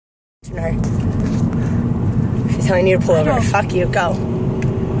question her. She's telling you to pull over. Fuck you. Go.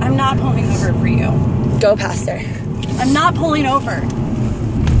 I'm not pulling over for you. Go past her. I'm not pulling over.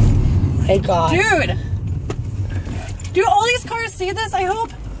 My God. Dude. Do all these cars see this, I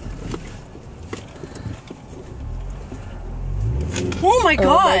hope? Oh my God.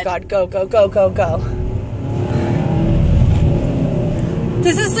 Oh my God. Go, go, go, go, go.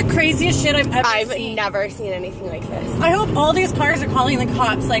 This is the craziest shit I've ever seen. I've never seen anything like this. I hope all these cars are calling the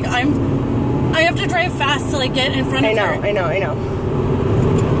cops. Like, I have to drive fast to, like, get in front of her. I know.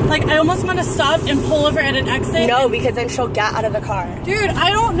 Like, I almost want to stop and pull over at an exit. No, because then she'll get out of the car. Dude,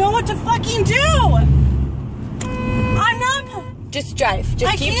 I don't know what to fucking do. I'm not... Just drive.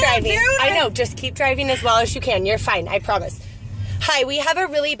 Just keep driving. Dude. I know. Just keep driving as well as you can. You're fine. I promise. Hi, we have a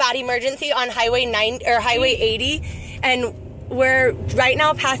really bad emergency on Highway 80, and we're right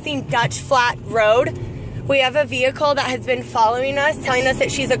now passing Dutch Flat Road. We have a vehicle that has been following us, telling us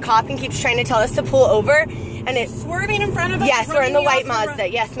that she's a cop and keeps trying to tell us to pull over. And it's swerving in front of us. Yes, we're in the white Mazda.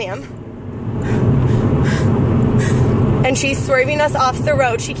 Yes, ma'am. And she's swerving us off the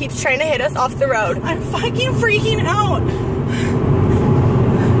road. She keeps trying to hit us off the road. I'm fucking freaking out.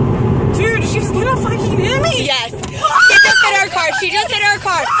 Dude, she's gonna fucking hit me. Yes. She just hit our car. She just hit our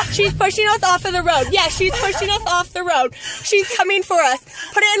car. She's pushing us off of the road. Yes, she's pushing us off the road. She's coming for us.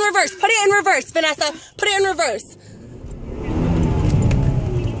 Put it in reverse. Put it in reverse, Vanessa. Put it in reverse.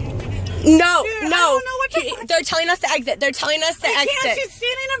 No, dude, no. I don't know what to They're telling us to exit. They're telling us to exit. Can't. She's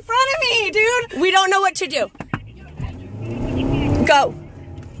standing in front of me, dude. We don't know what to do. Go.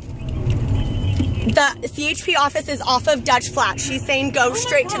 The CHP office is off of Dutch Flat. She's saying go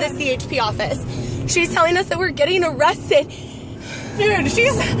straight to the CHP office. She's telling us that we're getting arrested. Dude,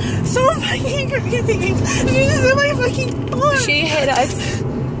 she's so fucking crazy. She's in my fucking car. She hit us.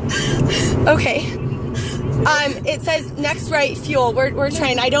 Okay. It says next right fuel. We're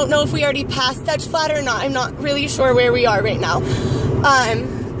trying. I don't know if we already passed Dutch Flat or not. I'm not really sure where we are right now.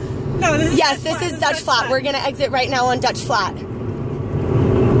 No, this is yes, this is Dutch Flat. We're gonna exit right now on Dutch Flat.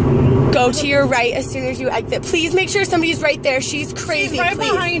 Go to your right as soon as you exit. Please make sure somebody's right there. She's crazy. She's right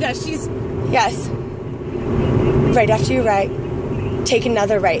please. behind us. She's yes. Right after your right. Take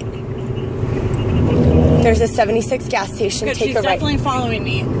another right. There's a 76 gas station. good. Take She's a right. definitely following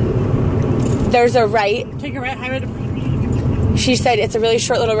me. There's a right. Take a right. Highway. She said it's a really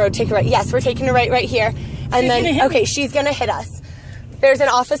short little road. Take a right. Yes, we're taking a right here. And then okay, she's gonna hit us. There's an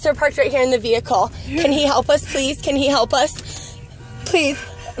officer parked right here in the vehicle. Can he help us, please? Can he help us? Please.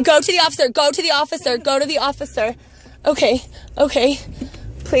 Go to the officer. Go to the officer. Go to the officer. Okay. Okay.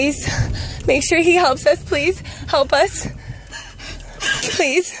 Please. Make sure he helps us. Please. Help us.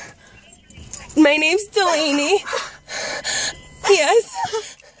 Please. My name's Delaney. Yes.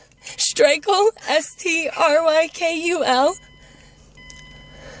 Strykul. S-T-R-Y-K-U-L.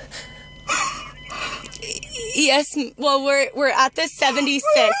 Yes. Well, we're at the 76.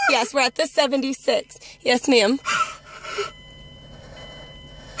 Yes, we're at the 76. Yes, ma'am.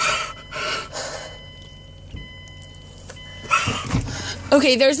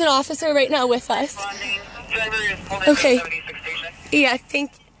 Okay, there's an officer right now with us. Okay. Yeah,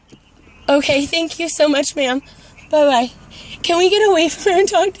 okay, thank you so much, ma'am. Bye-bye. Can we get away from her and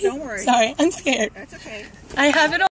talk to you? Don't worry. Sorry, I'm scared. That's okay. I have it all.